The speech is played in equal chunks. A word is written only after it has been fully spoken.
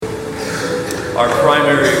Our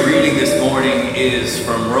primary reading this morning is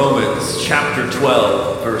from Romans chapter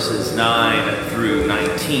 12, verses 9 through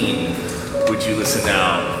 19. Would you listen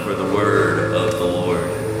now for the word of the Lord?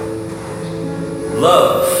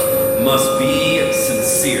 Love must be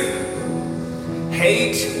sincere.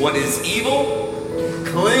 Hate what is evil.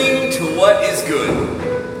 Cling to what is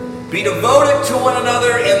good. Be devoted to one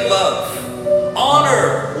another in love.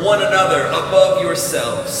 Honor one another above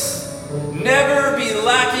yourselves. Never be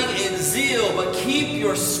lacking in zeal, but keep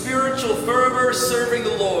your spiritual fervor serving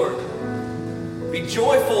the Lord. Be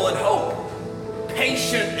joyful in hope,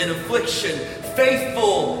 patient in affliction,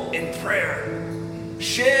 faithful in prayer.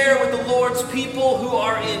 Share with the Lord's people who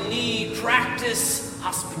are in need. Practice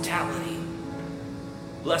hospitality.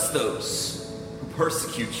 Bless those who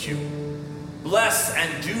persecute you. Bless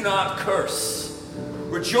and do not curse.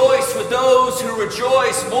 Rejoice with those who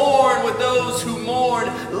rejoice. Mourn with those who mourn.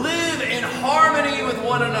 Live in harmony with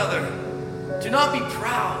one another. Do not be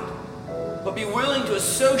proud, but be willing to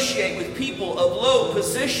associate with people of low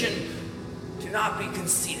position. Do not be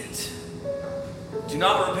conceited. Do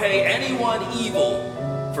not repay anyone evil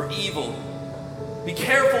for evil. Be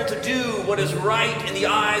careful to do what is right in the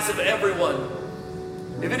eyes of everyone.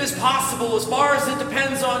 If it is possible, as far as it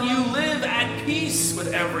depends on you, live at peace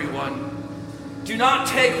with everyone. Do not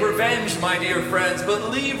take revenge, my dear friends, but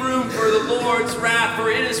leave room for the Lord's wrath, for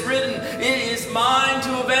it is written, "It is mine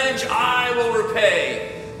to avenge, I will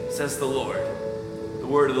repay," says the Lord. The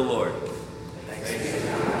word of the Lord. Thanks be to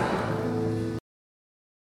God.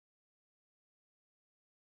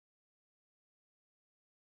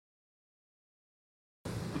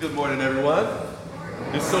 Good morning, everyone.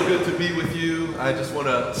 It's so good to be with you. I just want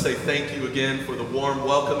to say thank you again for the warm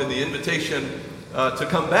welcome and the invitation to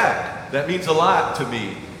come back. That means a lot to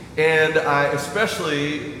me. And I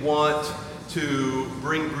especially want to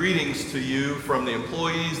bring greetings to you from the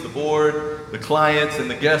employees, the board, the clients,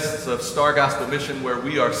 and the guests of Star Gospel Mission, where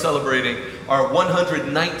we are celebrating our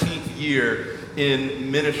 119th year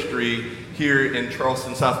in ministry here in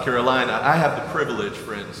Charleston, South Carolina. I have the privilege,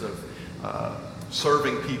 friends, of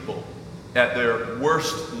serving people at their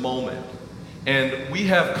worst moment. And we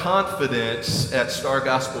have confidence at Star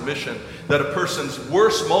Gospel Mission that a person's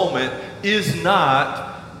worst moment is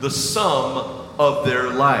not the sum of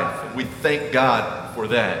their life. And we thank God for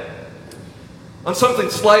that. On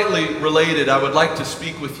something slightly related, I would like to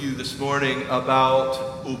speak with you this morning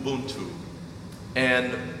about Ubuntu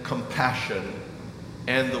and compassion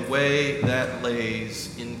and the way that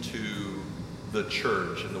lays into the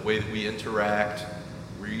church and the way that we interact,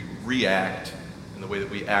 react, and the way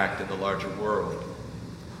that we act in the larger world.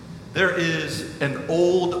 There is an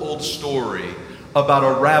old story about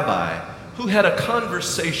a rabbi who had a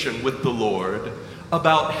conversation with the Lord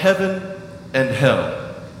about heaven and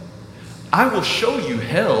hell. "I will show you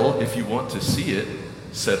hell if you want to see it,"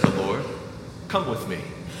 said the Lord. "Come with me."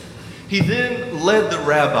 He then led the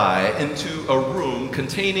rabbi into a room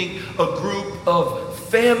containing a group of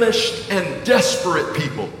famished and desperate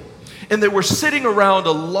people. And they were sitting around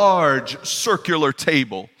a large circular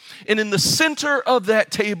table. And in the center of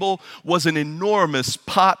that table was an enormous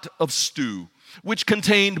pot of stew, which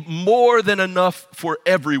contained more than enough for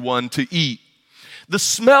everyone to eat. The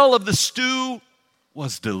smell of the stew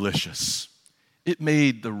was delicious. It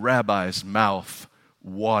made the rabbi's mouth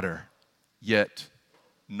water, yet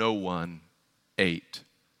no one ate.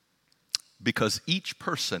 Because each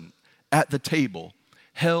person at the table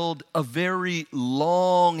held a very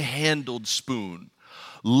long-handled spoon,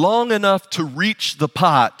 long enough to reach the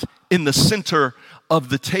pot in the center of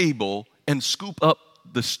the table and scoop up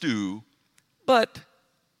the stew, but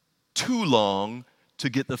too long to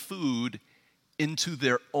get the food into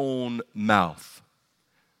their own mouth.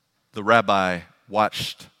 The rabbi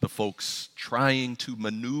watched the folks trying to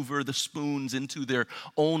maneuver the spoons into their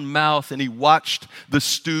own mouth, and he watched the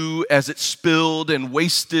stew as it spilled and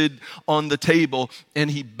wasted on the table,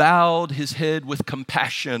 and he bowed his head with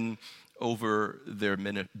compassion over their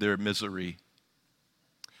misery.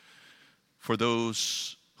 For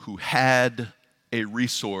those who had a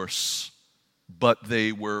resource, but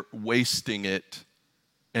they were wasting it,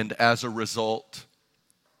 and as a result,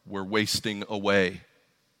 were wasting away.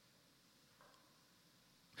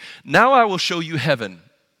 "Now I will show you heaven,"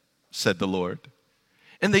 said the Lord.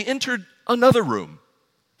 And they entered another room.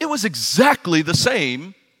 It was exactly the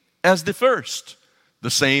same as the first. The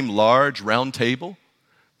same large round table,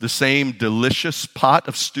 the same delicious pot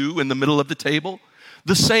of stew in the middle of the table,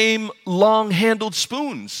 the same long-handled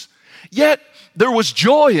spoons. Yet there was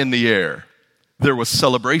joy in the air. There was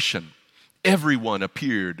celebration. Everyone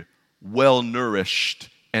appeared well-nourished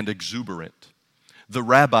and exuberant. The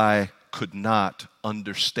rabbi could not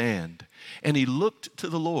understand. And he looked to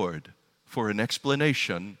the Lord for an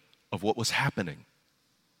explanation of what was happening.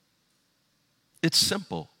 It's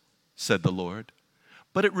simple, said the Lord,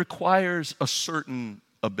 but it requires a certain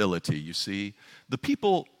ability, you see. The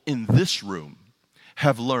people in this room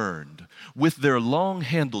have learned with their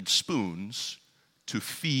long-handled spoons to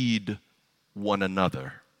feed one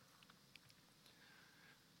another.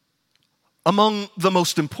 Among the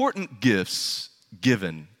most important gifts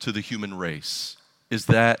given to the human race is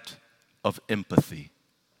that of empathy.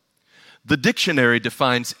 The dictionary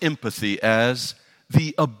defines empathy as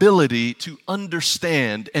the ability to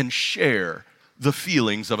understand and share the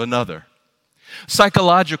feelings of another.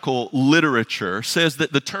 Psychological literature says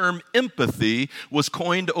that the term empathy was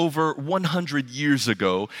coined over 100 years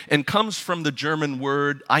ago and comes from the German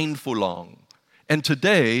word Einfühlung. And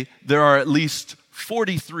today, there are at least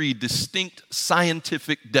 43 distinct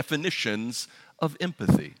scientific definitions of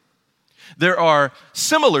empathy. There are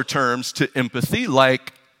similar terms to empathy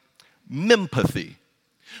like mempathy,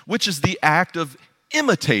 which is the act of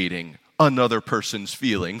imitating another person's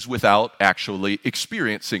feelings without actually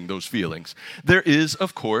experiencing those feelings. There is,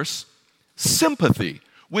 of course, sympathy,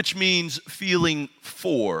 which means feeling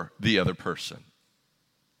for the other person.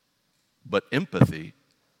 But empathy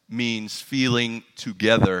means feeling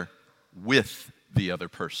together with the other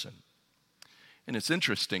person. And it's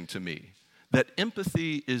interesting to me that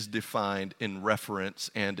empathy is defined in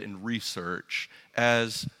reference and in research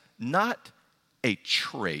as not a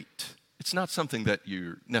trait. It's not something that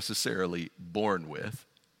you're necessarily born with,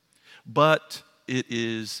 but it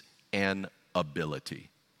is an ability.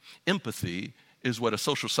 Empathy is what a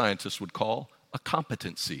social scientist would call a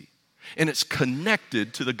competency. And it's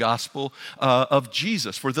connected to the gospel of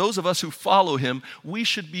Jesus. For those of us who follow him, we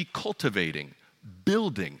should be cultivating,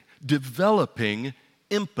 building, developing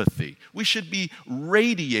empathy. We should be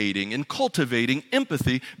radiating and cultivating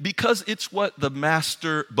empathy because it's what the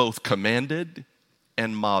Master both commanded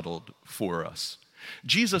and modeled for us.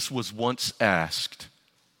 Jesus was once asked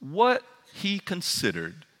what he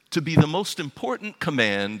considered to be the most important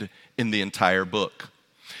command in the entire book.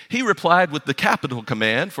 He replied with the capital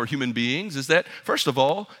command for human beings is that, first of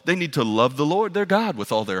all, they need to love the Lord their God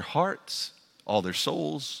with all their hearts, all their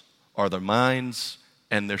souls, all their minds,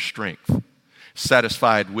 and their strength.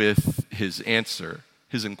 Satisfied with his answer,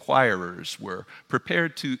 his inquirers were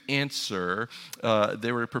prepared to answer,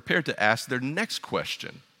 they were prepared to ask their next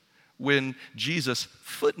question when Jesus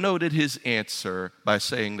footnoted his answer by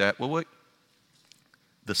saying that,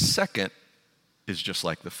 the second is just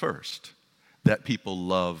like the first, that people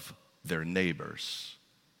love their neighbors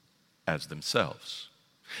as themselves.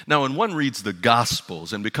 Now, when one reads the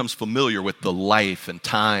Gospels and becomes familiar with the life and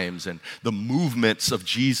times and the movements of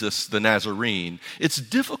Jesus the Nazarene, it's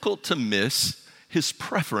difficult to miss his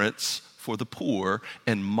preference for the poor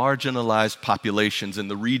and marginalized populations in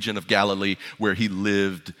the region of Galilee where he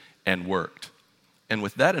lived and worked. And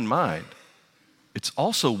with that in mind, it's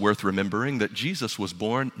also worth remembering that Jesus was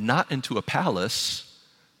born not into a palace,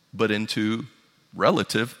 but into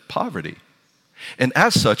relative poverty. And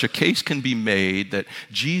as such, a case can be made that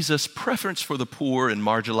Jesus' preference for the poor and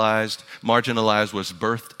marginalized was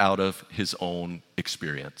birthed out of his own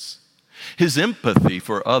experience. His empathy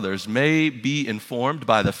for others may be informed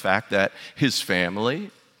by the fact that his family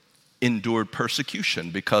endured persecution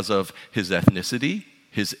because of his ethnicity,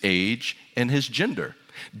 his age, and his gender.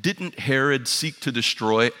 Didn't Herod seek to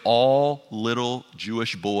destroy all little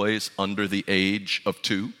Jewish boys under the age of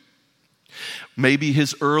 2? Maybe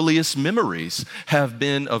his earliest memories have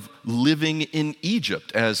been of living in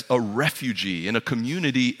Egypt as a refugee in a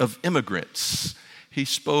community of immigrants. He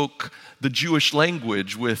spoke the Jewish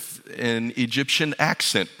language with an Egyptian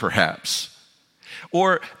accent, perhaps.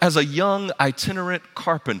 Or as a young itinerant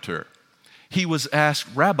carpenter, he was asked,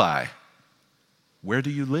 "Rabbi, where do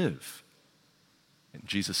you live?" And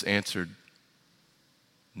Jesus answered,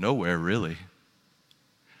 "Nowhere, really."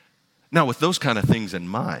 Now, with those kind of things in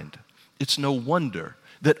mind, it's no wonder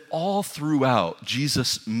that all throughout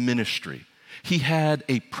Jesus' ministry, he had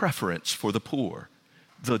a preference for the poor,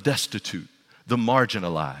 the destitute, the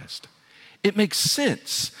marginalized. It makes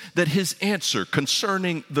sense that his answer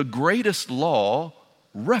concerning the greatest law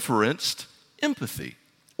referenced empathy,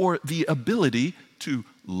 or the ability to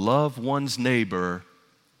love one's neighbor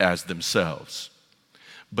as themselves.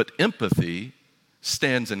 But empathy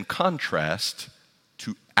stands in contrast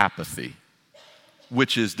to apathy,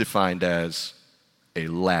 which is defined as a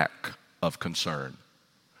lack of concern.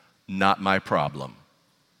 Not my problem.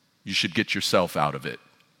 You should get yourself out of it.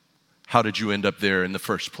 How did you end up there in the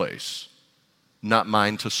first place? Not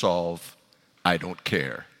mine to solve. I don't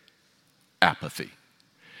care. Apathy.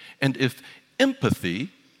 And if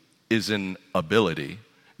empathy is an ability,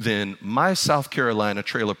 then my South Carolina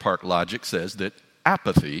trailer park logic says that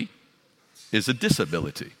apathy is a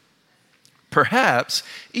disability. Perhaps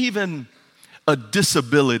even a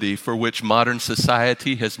disability for which modern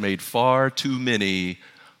society has made far too many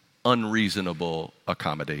unreasonable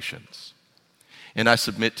accommodations. And I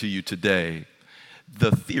submit to you today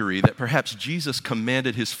the theory that perhaps Jesus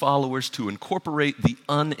commanded his followers to incorporate the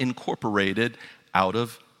unincorporated out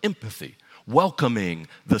of empathy, welcoming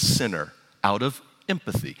the sinner out of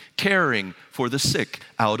empathy, caring for the sick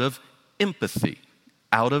out of empathy,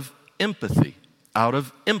 out of empathy, out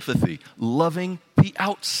of empathy, loving the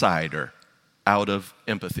outsider out of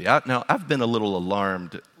empathy. Now, I've been a little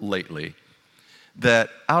alarmed lately that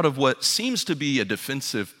out of what seems to be a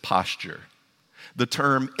defensive posture, the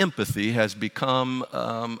term empathy has become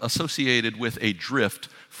associated with a drift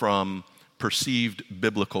from perceived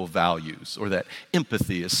biblical values, or that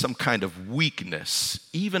empathy is some kind of weakness,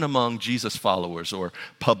 even among Jesus followers or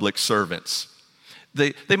public servants.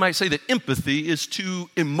 They might say that empathy is too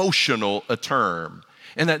emotional a term,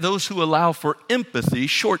 and that those who allow for empathy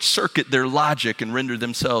short-circuit their logic and render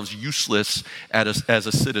themselves useless as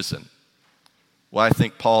a citizen. Well, I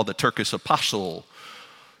think Paul, the Turkish apostle,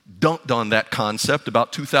 dunked on that concept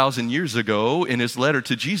about 2,000 years ago in his letter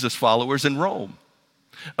to Jesus followers in Rome.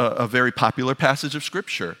 A very popular passage of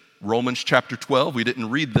Scripture. Romans chapter 12, we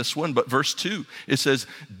didn't read this one, but verse 2, it says,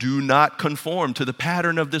 "Do not conform to the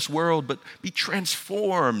pattern of this world, but be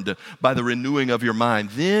transformed by the renewing of your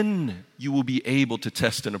mind. Then you will be able to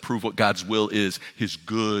test and approve what God's will is, his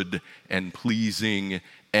good and pleasing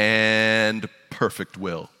and perfect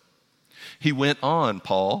will." He went on,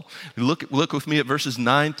 Paul. Look with me at verses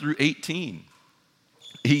 9 through 18.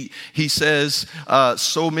 He says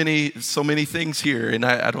so many things here, and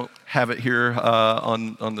I don't have it here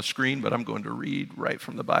on the screen, but I'm going to read right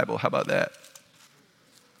from the Bible. How about that?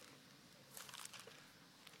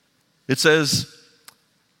 It says,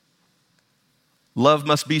 "Love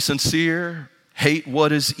must be sincere. Hate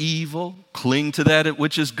what is evil. Cling to that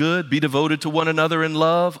which is good. Be devoted to one another in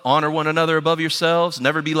love. Honor one another above yourselves.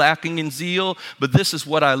 Never be lacking in zeal. But this is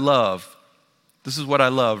what I love." This is what I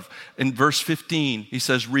love. In verse 15, he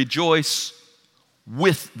says, "Rejoice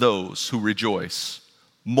with those who rejoice.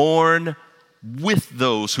 Mourn with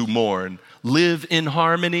those who mourn. Live in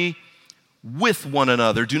harmony with one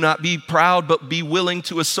another. Do not be proud, but be willing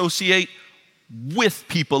to associate with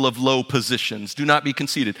people of low positions. Do not be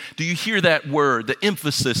conceited." Do you hear that word, the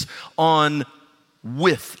emphasis on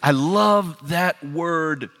with? I love that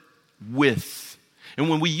word, with. And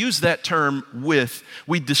when we use that term with,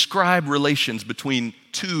 we describe relations between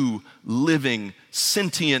two living,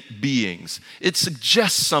 sentient beings. It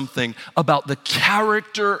suggests something about the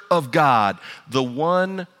character of God, the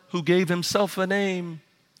one who gave himself a name.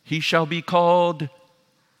 He shall be called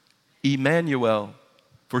Emmanuel,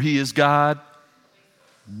 for he is God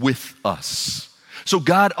with us. So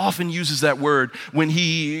God often uses that word when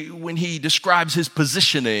he describes his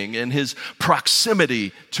positioning and his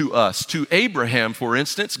proximity to us. To Abraham, for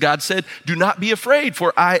instance, God said, "Do not be afraid,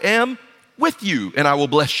 for I am with you, and I will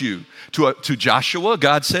bless you." To Joshua,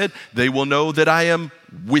 God said, "They will know that I am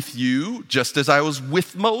with you, just as I was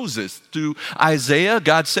with Moses." To Isaiah,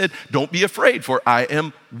 God said, "Don't be afraid, for I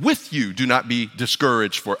am with you. Do not be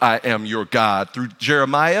discouraged, for I am your God." Through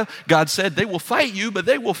Jeremiah, God said, "They will fight you, but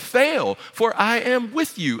they will fail, for I am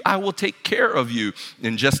with you. I will take care of you."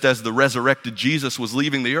 And just as the resurrected Jesus was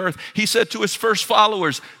leaving the earth, he said to his first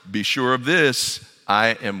followers, "Be sure of this,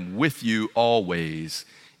 I am with you always,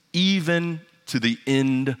 even to the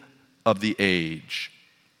end of the age."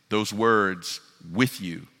 Those words, "with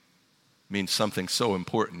you," means something so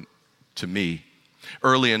important to me.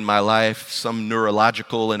 Early in my life, some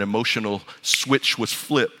neurological and emotional switch was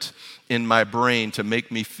flipped in my brain to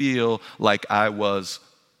make me feel like I was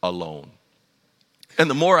alone. And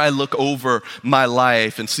the more I look over my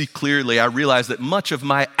life and see clearly, I realize that much of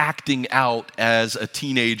my acting out as a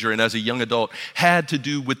teenager and as a young adult had to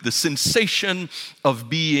do with the sensation of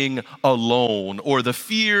being alone or the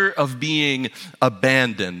fear of being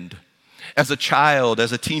abandoned. As a child,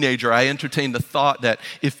 as a teenager, I entertained the thought that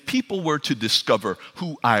if people were to discover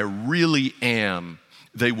who I really am,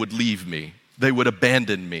 they would leave me, they would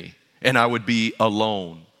abandon me, and I would be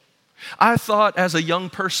alone. I thought as a young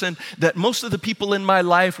person that most of the people in my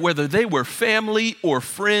life, whether they were family or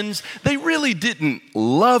friends, they really didn't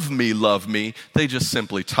love me, they just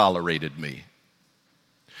simply tolerated me.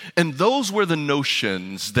 And those were the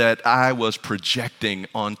notions that I was projecting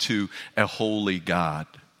onto a holy God.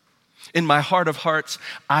 In my heart of hearts,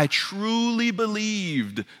 I truly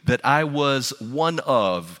believed that I was one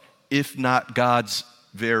of, if not God's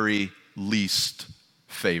very least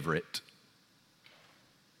favorite.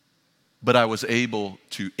 But I was able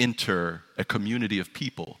to enter a community of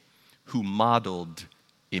people who modeled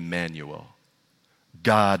Emmanuel,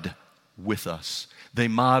 God with us. They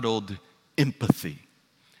modeled empathy.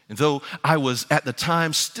 And though I was at the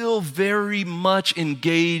time still very much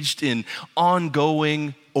engaged in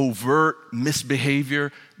ongoing, overt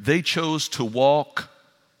misbehavior, they chose to walk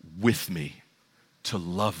with me, to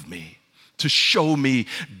love me, to show me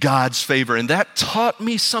God's favor. And that taught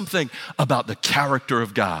me something about the character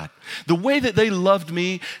of God. The way that they loved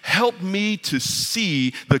me helped me to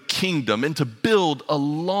see the kingdom and to build a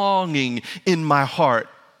longing in my heart.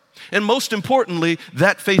 And most importantly,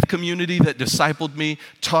 that faith community that discipled me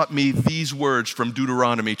taught me these words from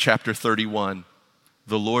Deuteronomy chapter 31.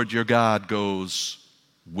 The Lord your God goes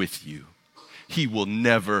with you. He will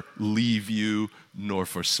never leave you nor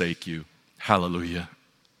forsake you. Hallelujah.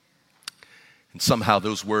 And somehow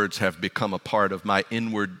those words have become a part of my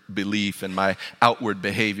inward belief and my outward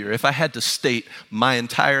behavior. If I had to state my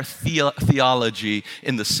entire theology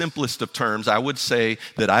in the simplest of terms, I would say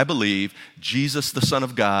that I believe Jesus, the Son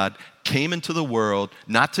of God, came into the world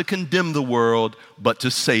not to condemn the world, but to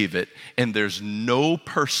save it. And there's no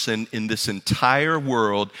person in this entire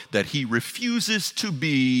world that he refuses to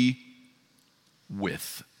be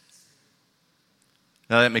with.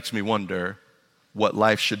 Now that makes me wonder what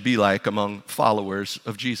life should be like among followers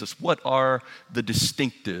of Jesus. What are the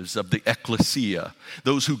distinctives of the ecclesia?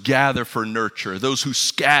 Those who gather for nurture, those who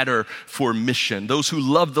scatter for mission, those who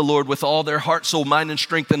love the Lord with all their heart, soul, mind, and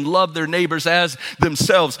strength, and love their neighbors as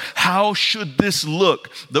themselves. How should this look?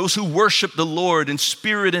 Those who worship the Lord in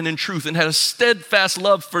spirit and in truth and had a steadfast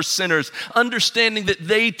love for sinners, understanding that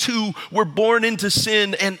they too were born into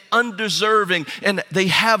sin and undeserving, and they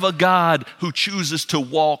have a God who chooses to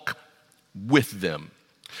walk with them.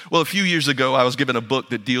 Well, a few years ago, I was given a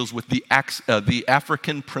book that deals with the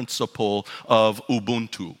African principle of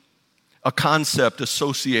Ubuntu, a concept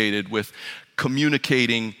associated with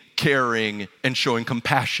communicating, caring, and showing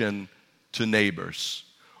compassion to neighbors.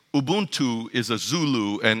 Ubuntu is a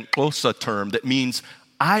Zulu and Xhosa term that means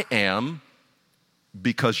I am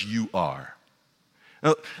because you are.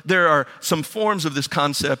 Now, there are some forms of this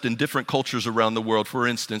concept in different cultures around the world. For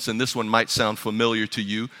instance, and this one might sound familiar to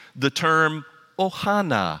you, the term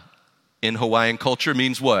ohana in Hawaiian culture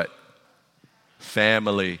means what?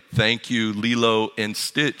 Family. Thank you, Lilo and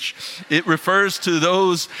Stitch. It refers to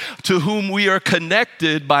those to whom we are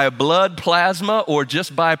connected by blood plasma or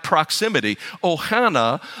just by proximity.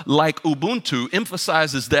 Ohana, like Ubuntu,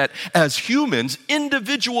 emphasizes that as humans,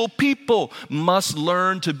 individual people must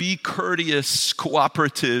learn to be courteous,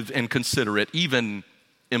 cooperative, and considerate, even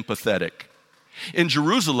empathetic. In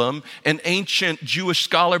Jerusalem, an ancient Jewish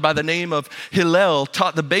scholar by the name of Hillel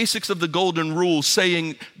taught the basics of the Golden Rule,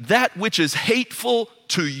 saying, that which is hateful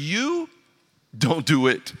to you, don't do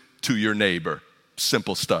it to your neighbor.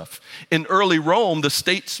 Simple stuff. In early Rome, the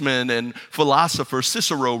statesman and philosopher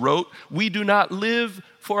Cicero wrote, we do not live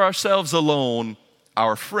for ourselves alone.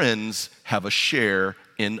 Our friends have a share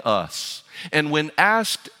in us. And when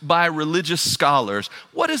asked by religious scholars,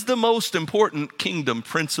 what is the most important kingdom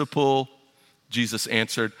principle? Jesus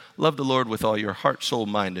answered, love the Lord with all your heart, soul,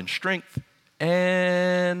 mind, and strength,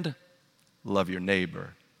 and love your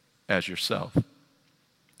neighbor as yourself.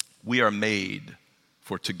 We are made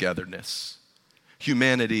for togetherness.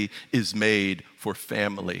 Humanity is made for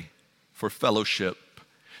family, for fellowship,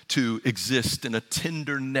 to exist in a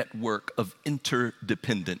tender network of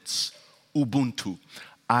interdependence. Ubuntu,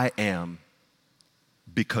 I am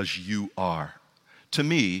because you are. To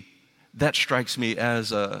me, that strikes me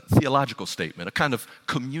as a theological statement, a kind of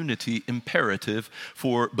community imperative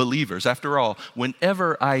for believers. After all,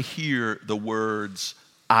 whenever I hear the words,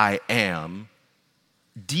 I am,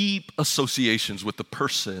 deep associations with the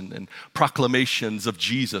person and proclamations of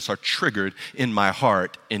Jesus are triggered in my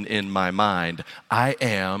heart and in my mind. I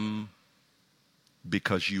am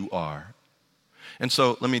because you are. And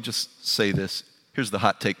so let me just say this. Here's the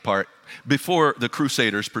hot take part. Before the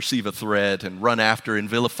Crusaders perceive a threat and run after and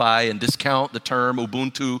vilify and discount the term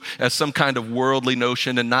Ubuntu as some kind of worldly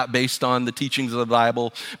notion and not based on the teachings of the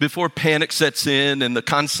Bible, before panic sets in and the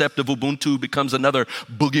concept of Ubuntu becomes another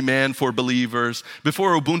boogeyman for believers,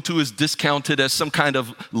 before Ubuntu is discounted as some kind of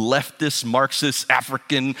leftist, Marxist,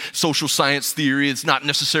 African social science theory, it's not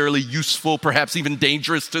necessarily useful, perhaps even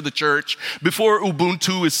dangerous to the church, before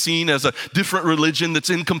Ubuntu is seen as a different religion that's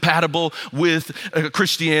incompatible with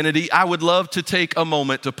Christianity, I would love to take a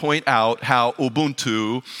moment to point out how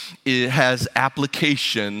Ubuntu has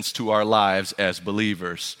applications to our lives as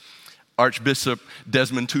believers. Archbishop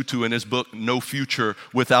Desmond Tutu in his book, No Future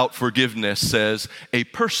Without Forgiveness, says, a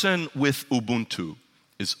person with Ubuntu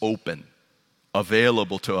is open,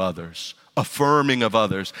 available to others, affirming of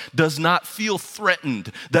others, does not feel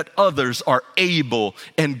threatened that others are able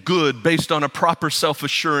and good based on a proper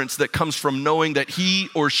self-assurance that comes from knowing that he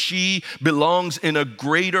or she belongs in a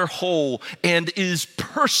greater whole and is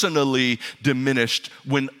personally diminished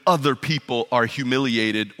when other people are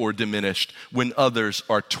humiliated or diminished, when others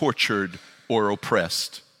are tortured or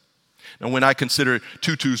oppressed. Now, when I consider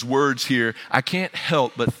Tutu's words here, I can't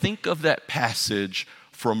help but think of that passage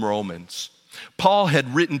from Romans. Paul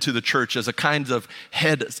had written to the church as a kind of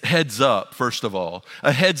heads up, first of all,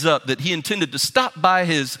 a heads up that he intended to stop by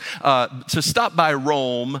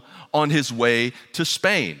Rome on his way to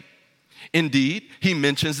Spain. Indeed, he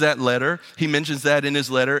mentions that in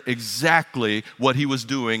his letter exactly what he was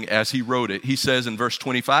doing as he wrote it. He says in verse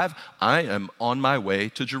 25, I am on my way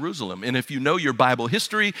to Jerusalem. And if you know your Bible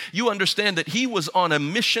history, you understand that he was on a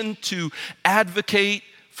mission to advocate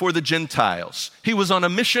for the Gentiles. He was on a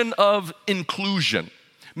mission of inclusion,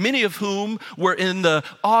 many of whom were in the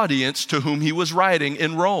audience to whom he was writing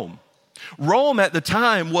in Rome. Rome at the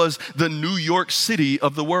time was the New York City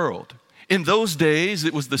of the world. In those days,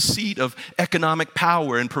 it was the seat of economic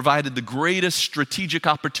power and provided the greatest strategic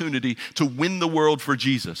opportunity to win the world for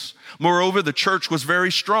Jesus. Moreover, the church was very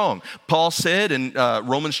strong. Paul said in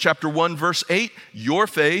Romans chapter 1, verse 8, your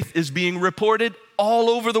faith is being reported all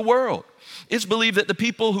over the world. It's believed that the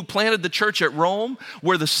people who planted the church at Rome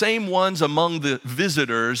were the same ones among the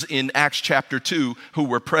visitors in Acts chapter 2 who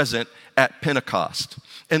were present at Pentecost.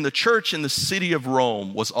 And the church in the city of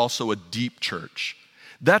Rome was also a deep church.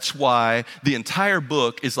 That's why the entire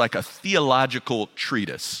book is like a theological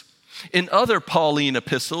treatise. In other Pauline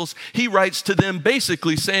epistles, he writes to them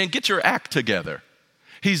basically saying, get your act together.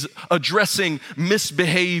 He's addressing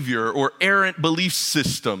misbehavior or errant belief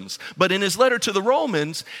systems. But in his letter to the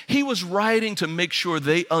Romans, he was writing to make sure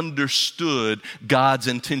they understood God's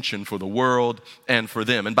intention for the world and for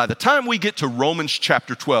them. And by the time we get to Romans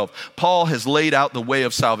chapter 12, Paul has laid out the way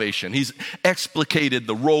of salvation. He's explicated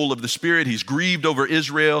the role of the Spirit. He's grieved over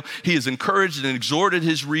Israel. He has encouraged and exhorted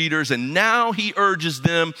his readers. And now he urges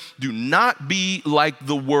them, do not be like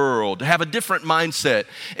the world. Have a different mindset.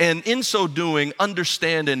 And in so doing,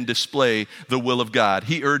 understand and display the will of God.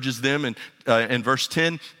 He urges them in verse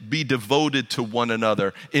 10, be devoted to one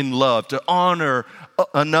another in love, to honor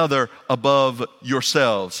another above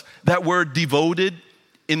yourselves. That word devoted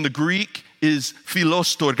in the Greek is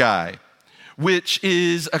philostorgai, which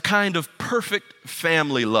is a kind of perfect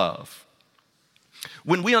family love.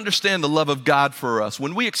 When we understand the love of God for us,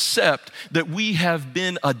 when we accept that we have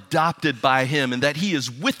been adopted by Him and that He is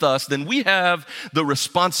with us, then we have the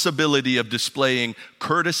responsibility of displaying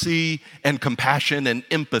courtesy and compassion and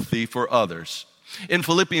empathy for others. In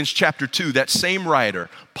Philippians chapter 2, that same writer,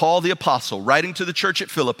 Paul the Apostle, writing to the church at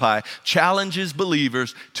Philippi, challenges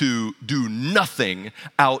believers to do nothing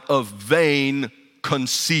out of vain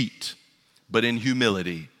conceit, but in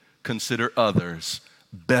humility consider others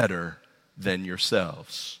better than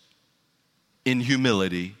yourselves. In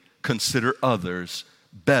humility, consider others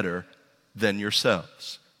better than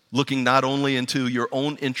yourselves. Looking not only into your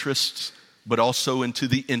own interests, but also into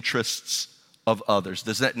the interests of others.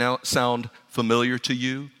 Does that now sound familiar to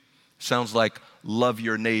you? Sounds like love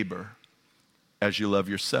your neighbor as you love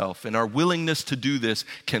yourself. And our willingness to do this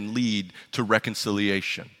can lead to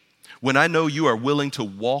reconciliation. When I know you are willing to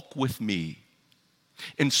walk with me,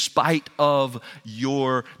 in spite of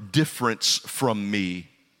your difference from me,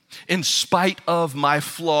 in spite of my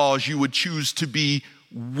flaws, you would choose to be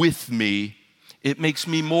with me. It makes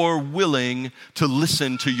me more willing to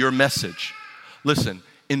listen to your message. Listen,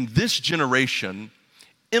 in this generation,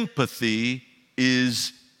 empathy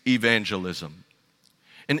is evangelism.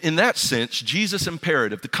 And in that sense, Jesus'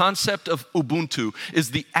 imperative, the concept of Ubuntu, is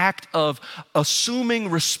the act of assuming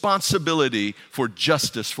responsibility for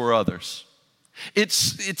justice for others.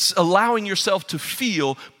 It's allowing yourself to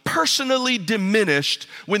feel personally diminished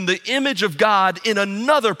when the image of God in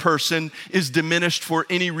another person is diminished for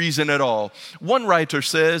any reason at all. One writer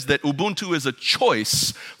says that Ubuntu is a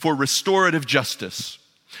choice for restorative justice.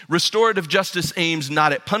 Restorative justice aims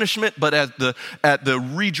not at punishment, but at the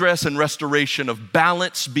redress and restoration of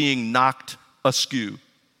balance being knocked askew.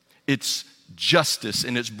 It's justice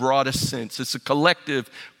in its broadest sense. It's a collective,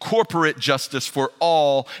 corporate justice for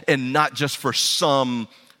all and not just for some.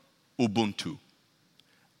 Ubuntu.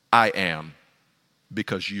 I am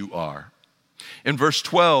because you are. In verse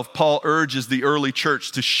 12, Paul urges the early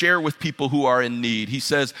church to share with people who are in need. He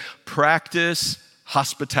says, practice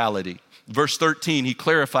hospitality. Verse 13, he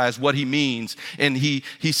clarifies what he means, and he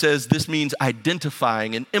says this means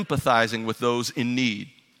identifying and empathizing with those in need.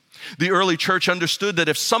 The early church understood that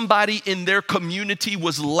if somebody in their community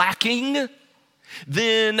was lacking,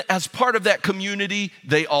 then as part of that community,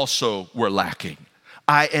 they also were lacking.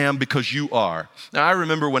 I am because you are. Now, I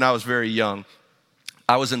remember when I was very young,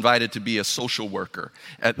 I was invited to be a social worker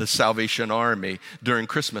at the Salvation Army during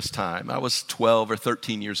Christmas time. I was 12 or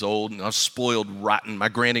 13 years old, and I was spoiled rotten. My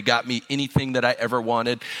granny got me anything that I ever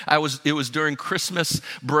wanted. It was during Christmas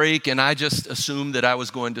break, and I just assumed that I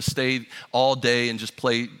was going to stay all day and just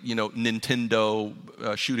play, Nintendo,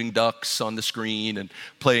 shooting ducks on the screen and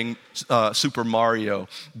playing Super Mario.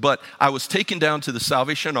 But I was taken down to the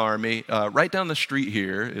Salvation Army right down the street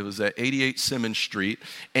here. It was at 88 Simmons Street,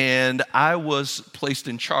 and I was placed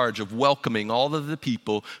in charge of welcoming all of the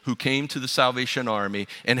people who came to the Salvation Army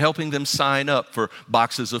and helping them sign up for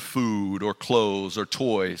boxes of food or clothes or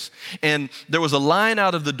toys. And there was a line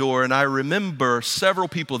out of the door, and I remember several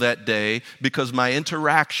people that day because my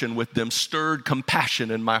interaction with them stirred compassion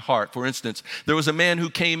in my heart. For instance, there was a man who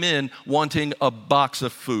came in wanting a box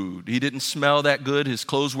of food. He didn't smell that good. His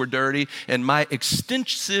clothes were dirty. And my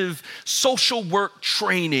extensive social work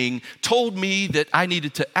training told me that I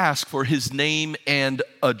needed to ask for his name and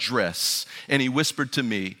address. And he whispered to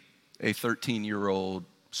me, a 13-year-old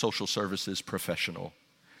social services professional,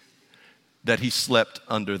 that he slept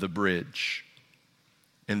under the bridge.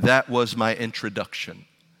 And that was my introduction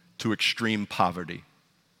to extreme poverty.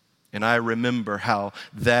 And I remember how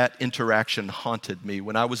that interaction haunted me.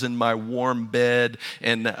 When I was in my warm bed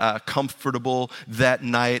and comfortable that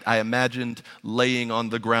night, I imagined laying on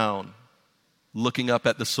the ground, looking up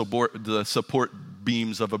at the support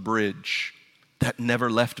beams of a bridge. That never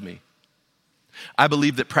left me. I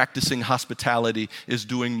believe that practicing hospitality is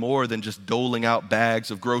doing more than just doling out bags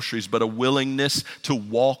of groceries, but a willingness to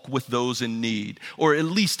walk with those in need, or at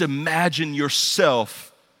least imagine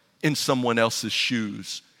yourself in someone else's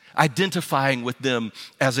shoes, identifying with them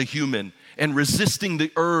as a human and resisting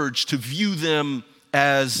the urge to view them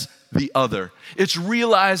as the other. It's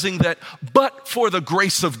realizing that, but for the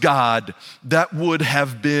grace of God, that would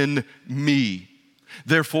have been me.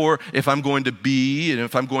 Therefore, if I'm going to be and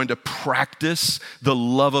if I'm going to practice the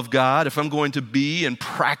love of God, if I'm going to be and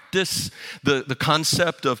practice the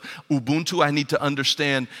concept of Ubuntu, I need to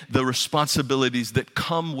understand the responsibilities that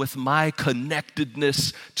come with my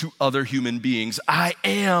connectedness to other human beings. I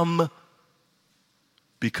am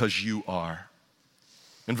because you are.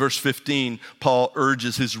 In verse 15, Paul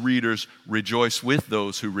urges his readers, rejoice with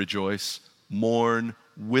those who rejoice, mourn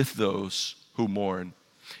with those who mourn.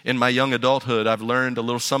 In my young adulthood, I've learned a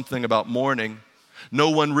little something about mourning. No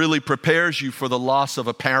one really prepares you for the loss of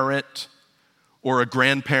a parent or a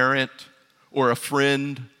grandparent or a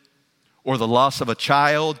friend or the loss of a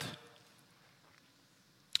child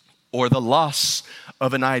or the loss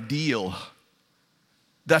of an ideal.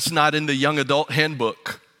 That's not in the young adult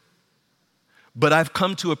handbook. But I've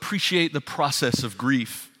come to appreciate the process of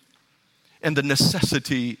grief and the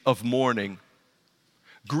necessity of mourning.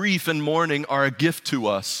 Grief and mourning are a gift to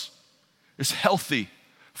us. It's healthy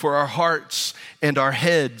for our hearts and our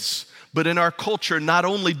heads. But in our culture, not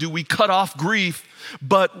only do we cut off grief,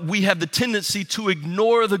 but we have the tendency to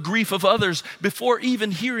ignore the grief of others before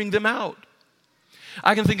even hearing them out.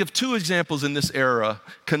 I can think of two examples in this era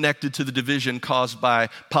connected to the division caused by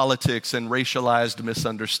politics and racialized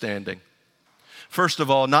misunderstanding. First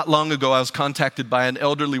of all, not long ago, I was contacted by an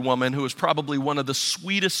elderly woman who was probably one of the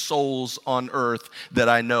sweetest souls on earth that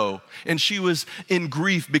I know. And she was in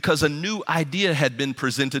grief because a new idea had been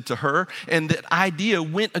presented to her, and that idea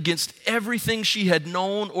went against everything she had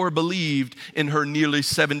known or believed in her nearly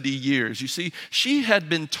 70 years. You see, she had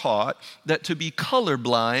been taught that to be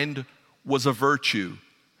colorblind was a virtue.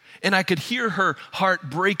 And I could hear her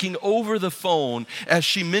heart breaking over the phone as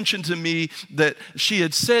she mentioned to me that she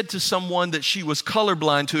had said to someone that she was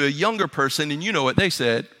colorblind, to a younger person, and you know what they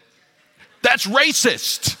said? That's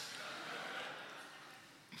racist.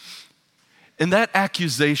 And that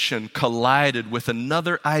accusation collided with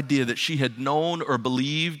another idea that she had known or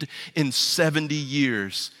believed in 70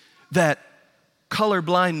 years, that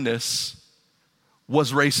colorblindness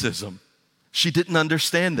was racism. She didn't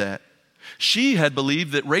understand that. She had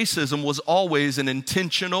believed that racism was always an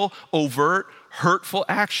intentional, overt, hurtful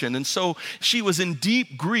action. And so she was in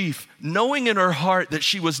deep grief, knowing in her heart that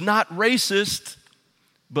she was not racist,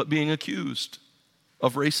 but being accused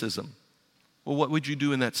of racism. Well, what would you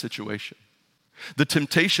do in that situation? The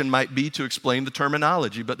temptation might be to explain the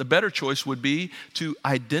terminology, but the better choice would be to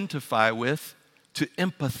identify with, to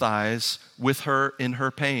empathize with her in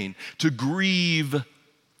her pain, to grieve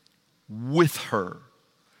with her,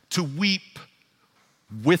 to weep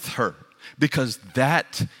with her, because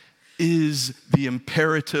that is the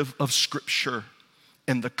imperative of Scripture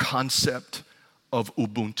and the concept of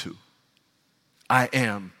Ubuntu. I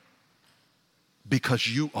am because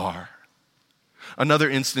you are. Another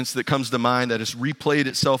instance that comes to mind that has replayed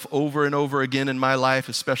itself over and over again in my life,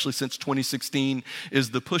 especially since 2016, is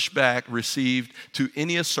the pushback received to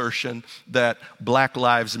any assertion that Black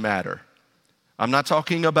Lives Matter. I'm not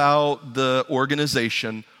talking about the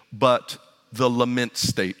organization, but the lament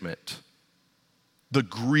statement, the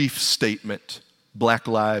grief statement, Black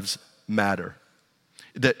Lives Matter.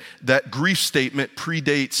 That grief statement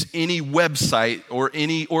predates any website or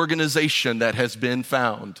any organization that has been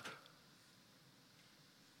found.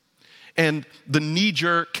 And the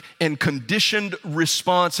knee-jerk and conditioned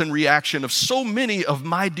response and reaction of so many of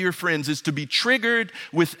my dear friends is to be triggered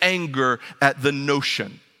with anger at the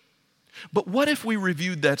notion. But what if we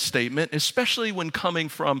reviewed that statement, especially when coming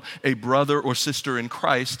from a brother or sister in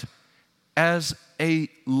Christ, as a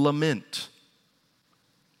lament,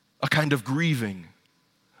 a kind of grieving,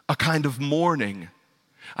 a kind of mourning?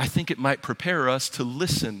 I think it might prepare us to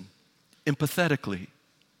listen empathetically.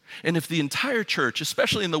 And if the entire church,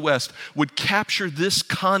 especially in the West, would capture this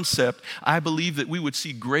concept, I believe that we would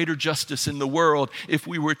see greater justice in the world if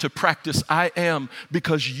we were to practice I am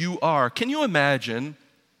because you are. Can you imagine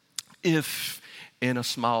if in a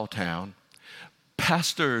small town,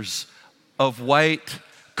 pastors of white,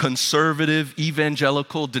 conservative,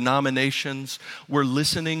 evangelical denominations were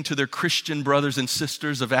listening to their Christian brothers and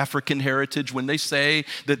sisters of African heritage when they say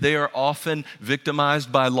that they are often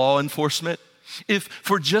victimized by law enforcement? If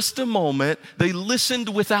for just a moment they listened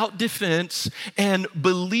without defense and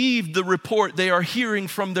believed the report they are hearing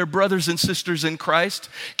from their brothers and sisters in Christ,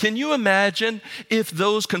 can you imagine if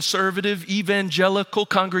those conservative evangelical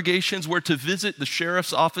congregations were to visit the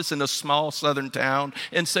sheriff's office in a small southern town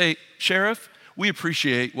and say, "Sheriff, we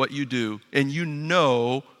appreciate what you do, and you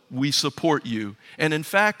know we support you. And in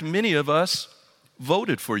fact, many of us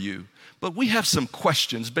voted for you. But we have some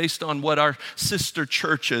questions based on what our sister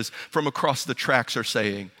churches from across the tracks are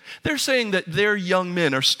saying." They're saying that their young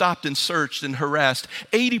men are stopped and searched and harassed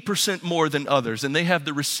 80% more than others, and they have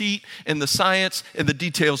the receipt and the science and the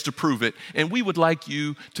details to prove it. And we would like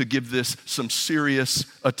you to give this some serious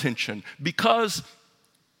attention, because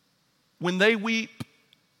when they weep,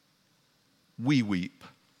 we weep.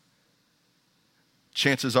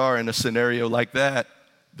 Chances are, in a scenario like that,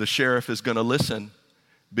 the sheriff is going to listen,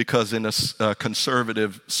 because in a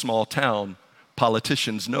conservative small town,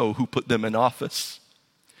 politicians know who put them in office.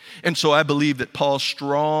 And so I believe that Paul's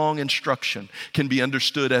strong instruction can be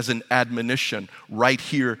understood as an admonition right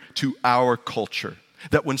here to our culture.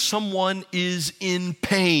 That when someone is in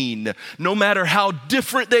pain, no matter how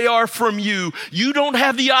different they are from you, you don't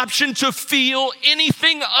have the option to feel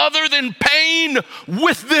anything other than pain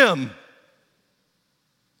with them.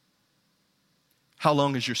 How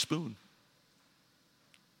long is your spoon?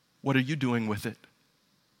 What are you doing with it?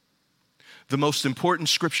 The most important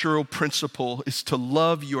scriptural principle is to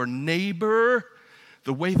love your neighbor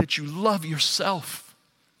the way that you love yourself.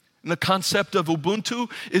 And the concept of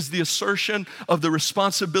Ubuntu is the assertion of the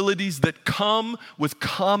responsibilities that come with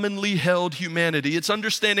commonly held humanity. It's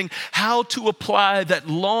understanding how to apply that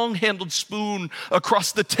long-handled spoon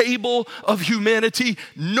across the table of humanity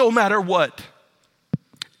no matter what.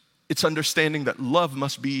 It's understanding that love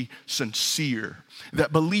must be sincere,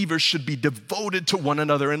 that believers should be devoted to one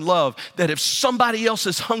another in love, that if somebody else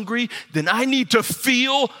is hungry, then I need to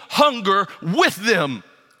feel hunger with them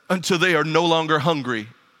until they are no longer hungry.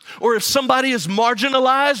 Or if somebody is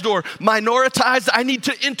marginalized or minoritized, I need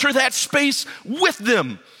to enter that space with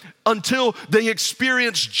them until they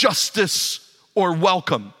experience justice or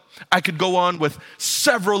welcome. I could go on with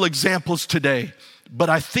several examples today, but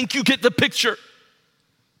I think you get the picture.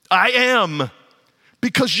 I am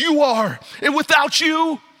because you are. And without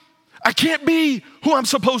you, I can't be who I'm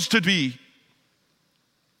supposed to be.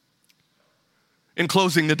 In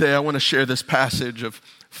closing today, I want to share this passage of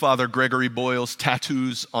Father Gregory Boyle's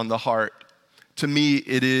Tattoos on the Heart. To me,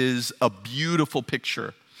 it is a beautiful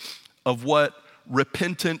picture of what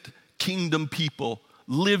repentant kingdom people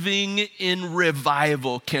living in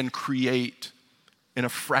revival can create in a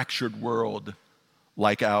fractured world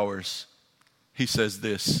like ours. He says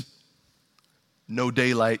this: no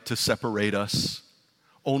daylight to separate us,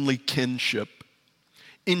 only kinship,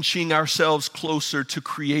 inching ourselves closer to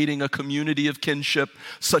creating a community of kinship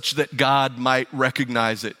such that God might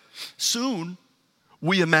recognize it. Soon,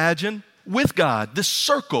 we imagine with God this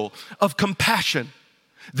circle of compassion,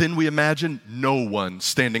 Then we imagine no one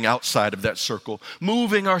standing outside of that circle,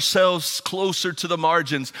 moving ourselves closer to the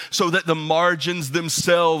margins so that the margins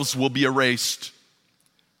themselves will be erased.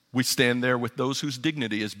 We stand there with those whose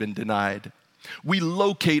dignity has been denied. We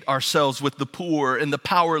locate ourselves with the poor and the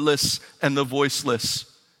powerless and the voiceless.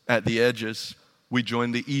 At the edges, we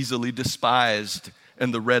join the easily despised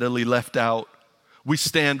and the readily left out. We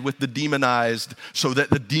stand with the demonized so that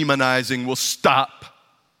the demonizing will stop.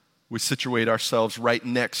 We situate ourselves right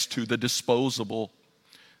next to the disposable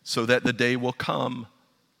so that the day will come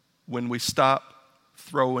when we stop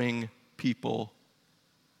throwing people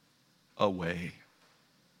away.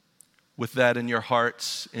 With that in your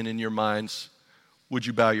hearts and in your minds, would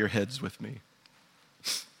you bow your heads with me?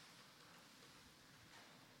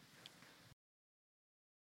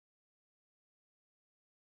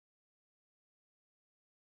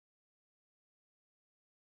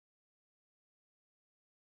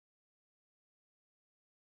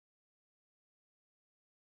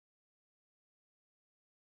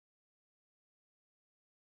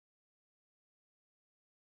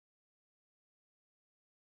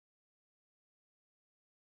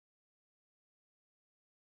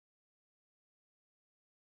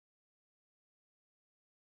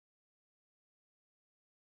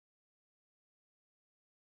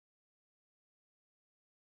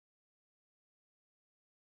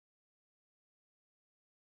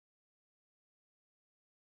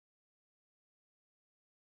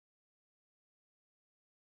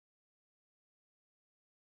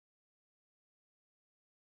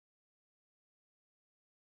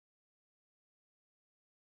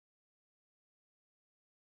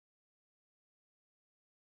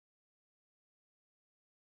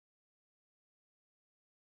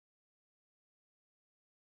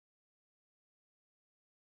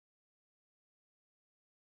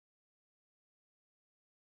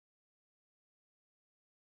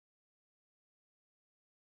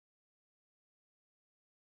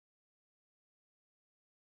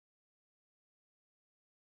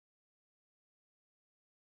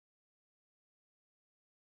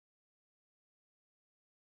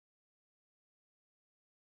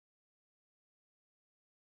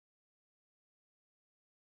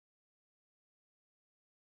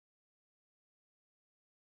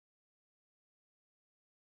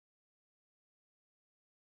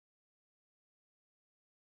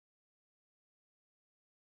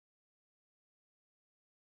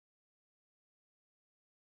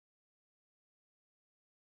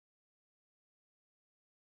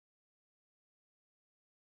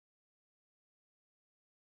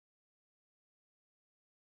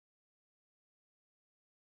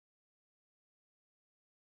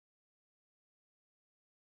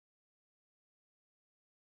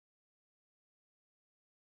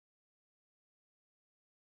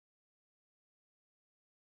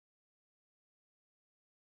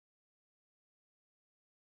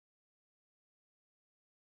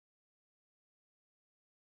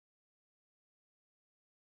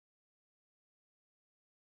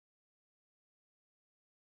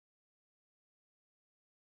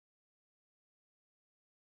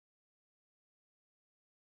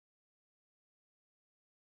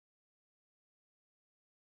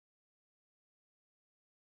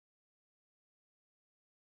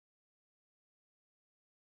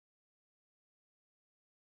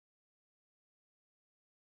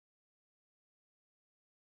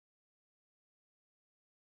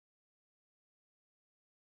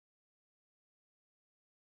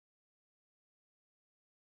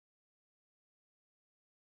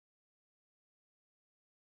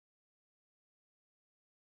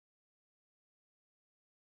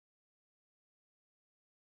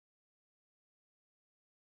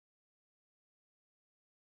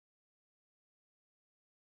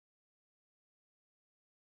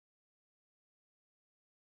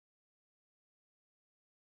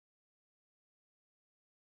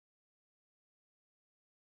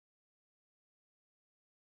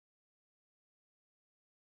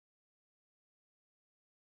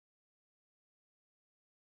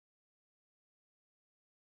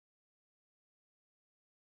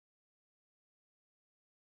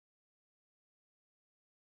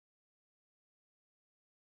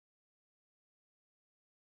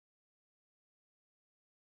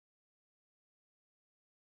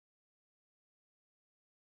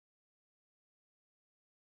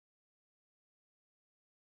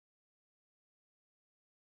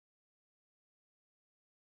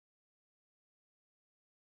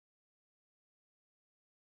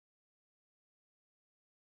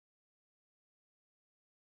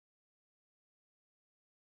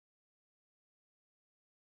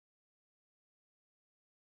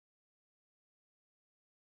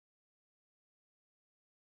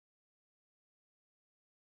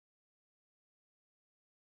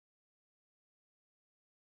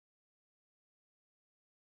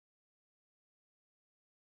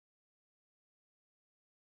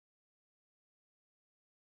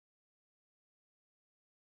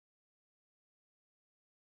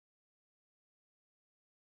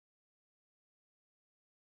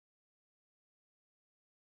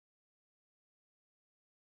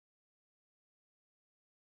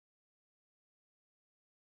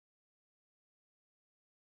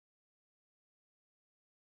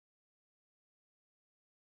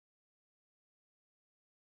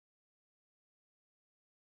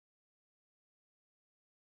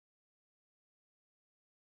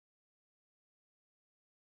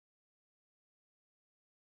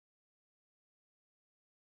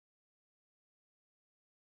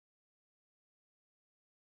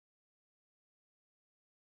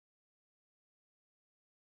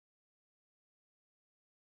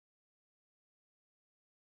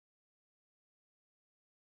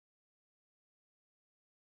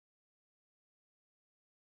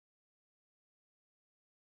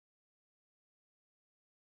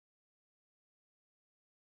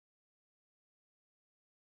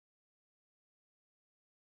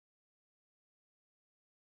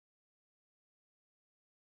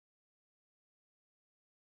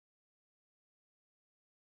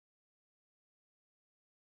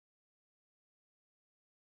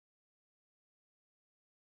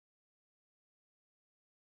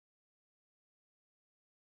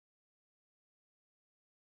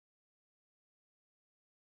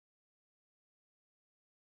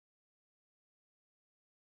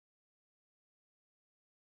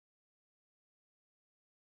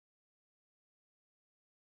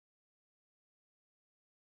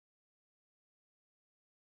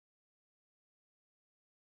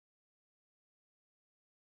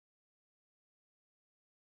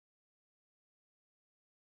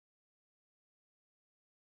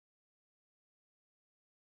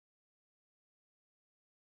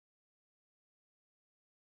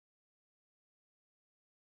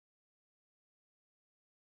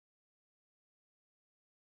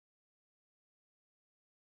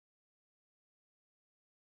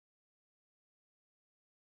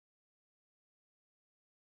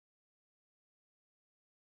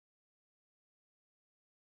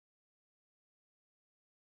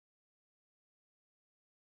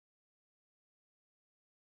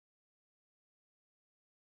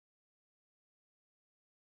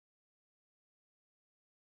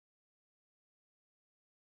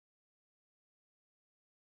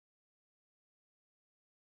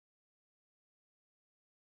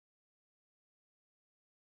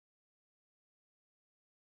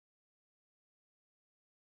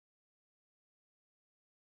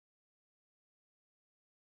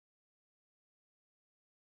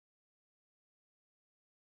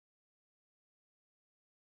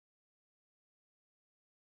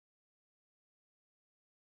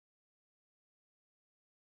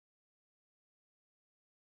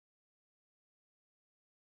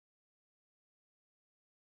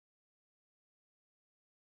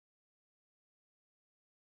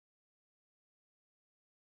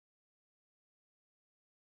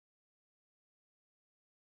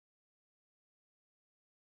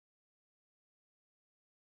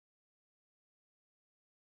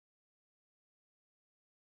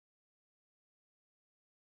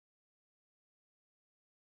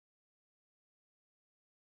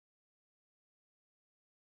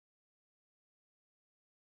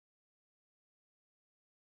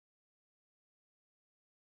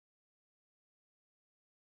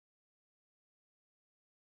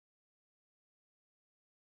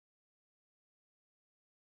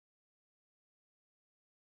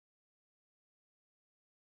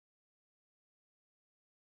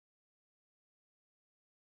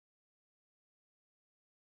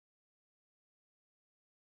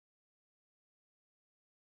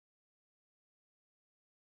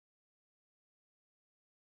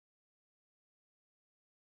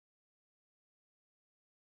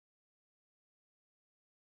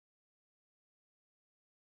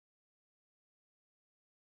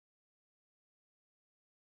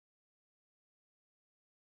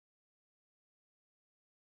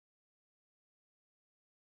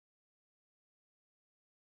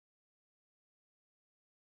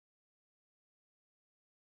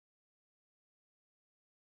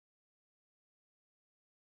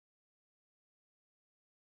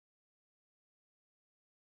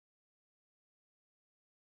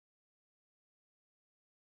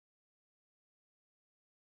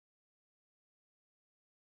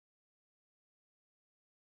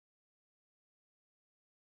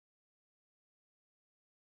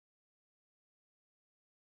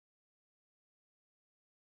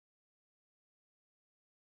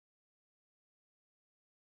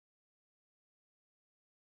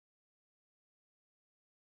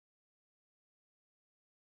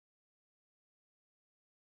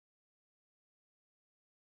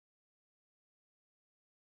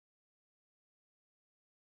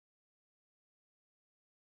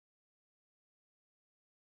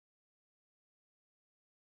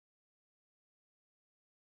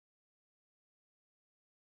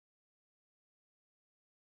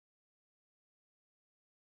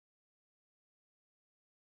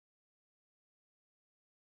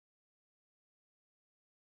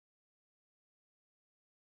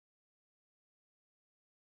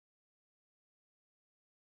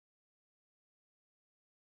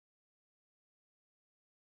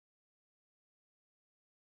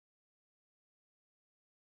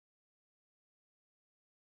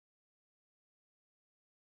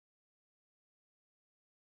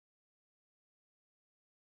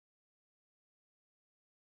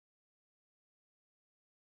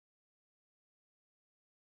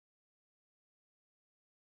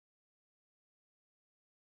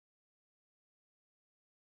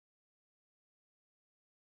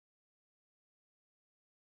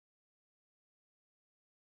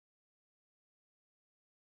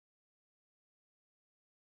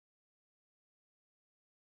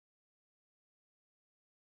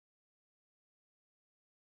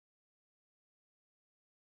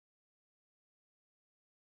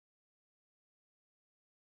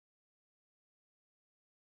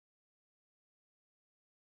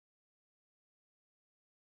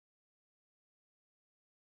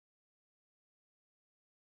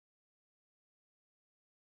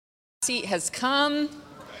 Seat has come.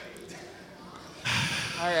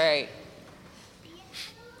 All right.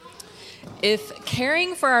 If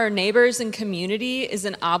caring for our neighbors and community is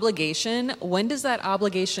an obligation, when does that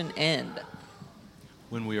obligation end?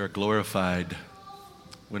 When we are glorified,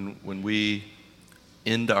 when we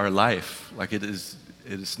end our life, like it is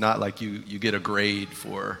not like you get a grade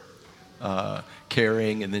for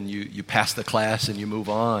caring and then you pass the class and you move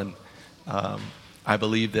on. I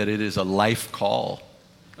believe that it is a life call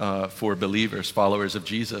for believers, followers of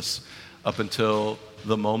Jesus, up until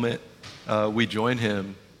the moment we join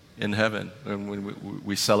him in heaven and when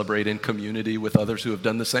we celebrate in community with others who have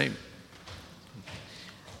done the same.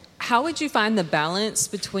 How would you find the balance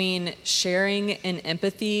between sharing and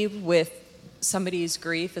empathy with somebody's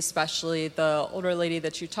grief, especially the older lady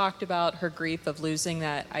that you talked about, her grief of losing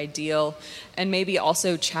that ideal, and maybe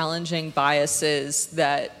also challenging biases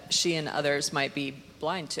that she and others might be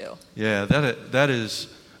blind to? Yeah, that is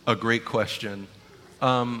a great question.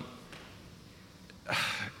 If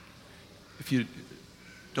you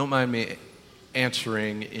don't mind me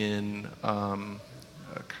answering in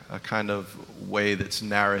a kind of way that's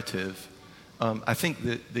narrative, I think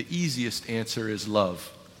that the easiest answer is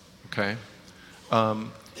love, okay?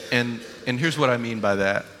 And here's what I mean by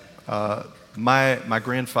that. My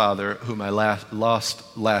grandfather, whom I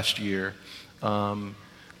lost last year,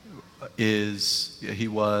 he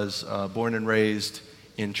was born and raised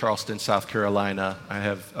in Charleston, South Carolina. I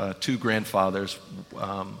have two grandfathers,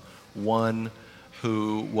 one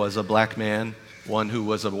who was a black man, one who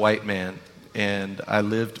was a white man. And I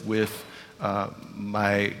lived with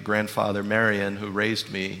my grandfather, Marion, who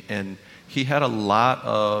raised me. And he had a lot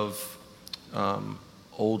of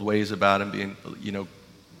old ways about him, being,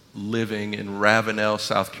 living in Ravenel,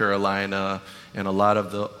 South Carolina, and a lot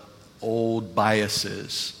of the old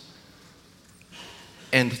biases.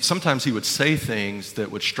 And sometimes he would say things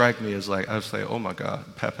that would strike me as like, I would say, oh my God,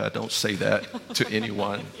 Papa, don't say that to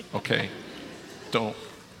anyone, okay? Don't.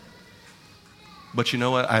 But you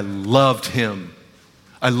know what? I loved him.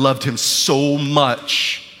 I loved him so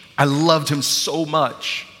much. I loved him so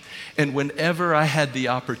much. And whenever I had the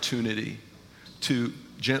opportunity to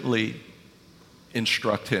gently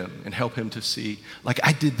instruct him and help him to see, like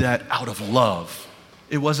I did that out of love.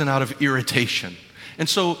 It wasn't out of irritation. And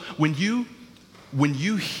so when you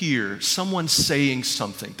hear someone saying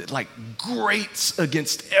something that like grates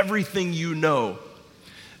against everything you know,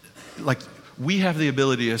 like we have the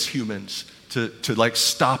ability as humans to like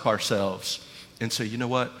stop ourselves and say, you know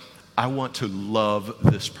what? I want to love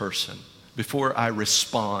this person. Before I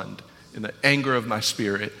respond in the anger of my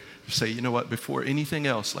spirit, say, you know what? Before anything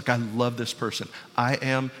else, like I love this person. I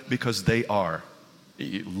am because they are.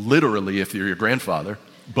 Literally, if you're your grandfather,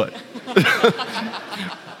 but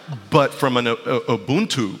but from an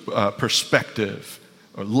Ubuntu perspective,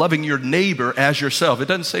 or loving your neighbor as yourself. It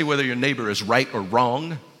doesn't say whether your neighbor is right or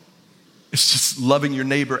wrong. It's just loving your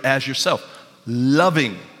neighbor as yourself.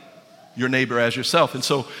 Loving your neighbor as yourself. And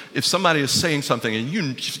so if somebody is saying something and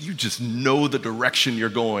you just know the direction you're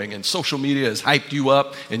going and social media has hyped you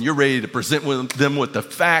up and you're ready to present them with the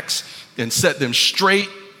facts and set them straight,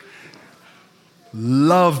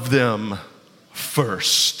 love them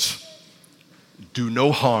first. Do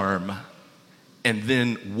no harm, and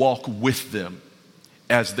then walk with them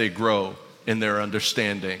as they grow in their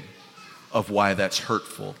understanding of why that's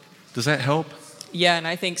hurtful. Does that help? Yeah, and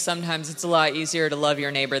I think sometimes it's a lot easier to love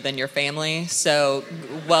your neighbor than your family. So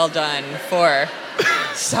well done for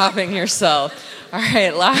stopping yourself. All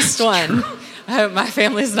right, last one. I hope my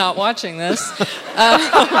family's not watching this.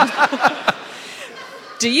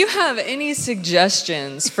 Do you have any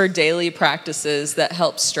suggestions for daily practices that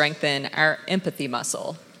help strengthen our empathy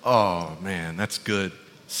muscle? Oh, man, that's good.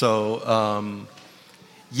 So,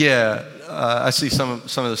 I see some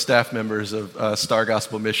of the staff members of Star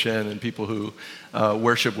Gospel Mission and people who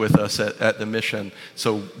worship with us at the mission.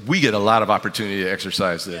 So we get a lot of opportunity to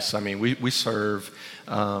exercise this. I mean, we serve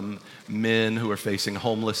men who are facing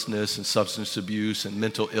homelessness and substance abuse and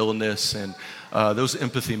mental illness, and those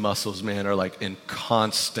empathy muscles, man, are like in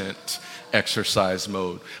constant exercise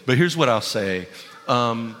mode. But here's what I'll say.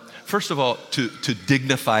 First of all, to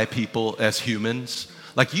dignify people as humans.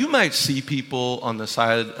 Like you might see people on the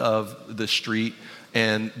side of the street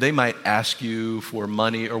and they might ask you for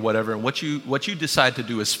money or whatever, and what you decide to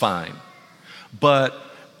do is fine. But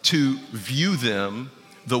to view them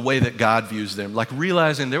the way that God views them, like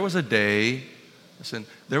realizing there was a day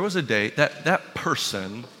that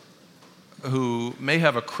person who may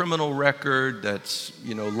have a criminal record that's,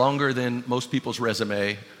 longer than most people's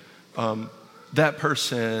resume, that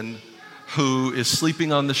person who is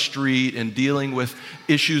sleeping on the street and dealing with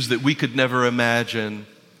issues that we could never imagine,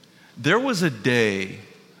 there was a day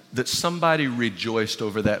that somebody rejoiced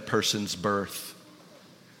over that person's birth,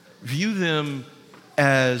 view them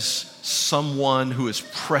as someone who is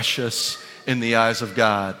precious in the eyes of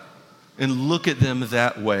God and look at them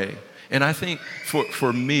that way. And I think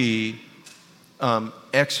for me,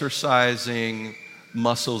 exercising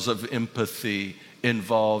muscles of empathy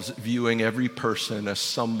involves viewing every person as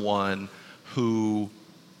someone who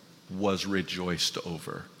was rejoiced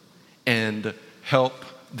over, and help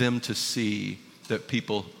them to see that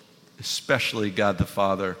people, especially God the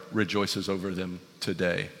Father, rejoices over them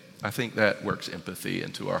today. I think that works empathy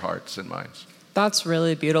into our hearts and minds. That's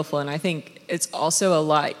really beautiful. And I think it's also a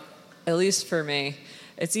lot, at least for me,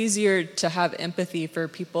 it's easier to have empathy for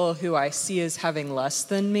people who I see as having less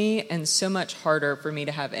than me, and so much harder for me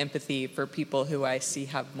to have empathy for people who I see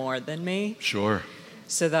have more than me. Sure.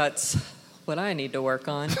 So that's what I need to work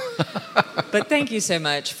on. But thank you so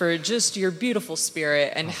much for just your beautiful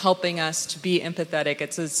spirit and helping us to be empathetic.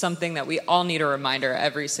 It's something that we all need a reminder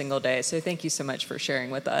every single day. So thank you so much for sharing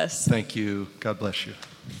with us. Thank you. God bless you.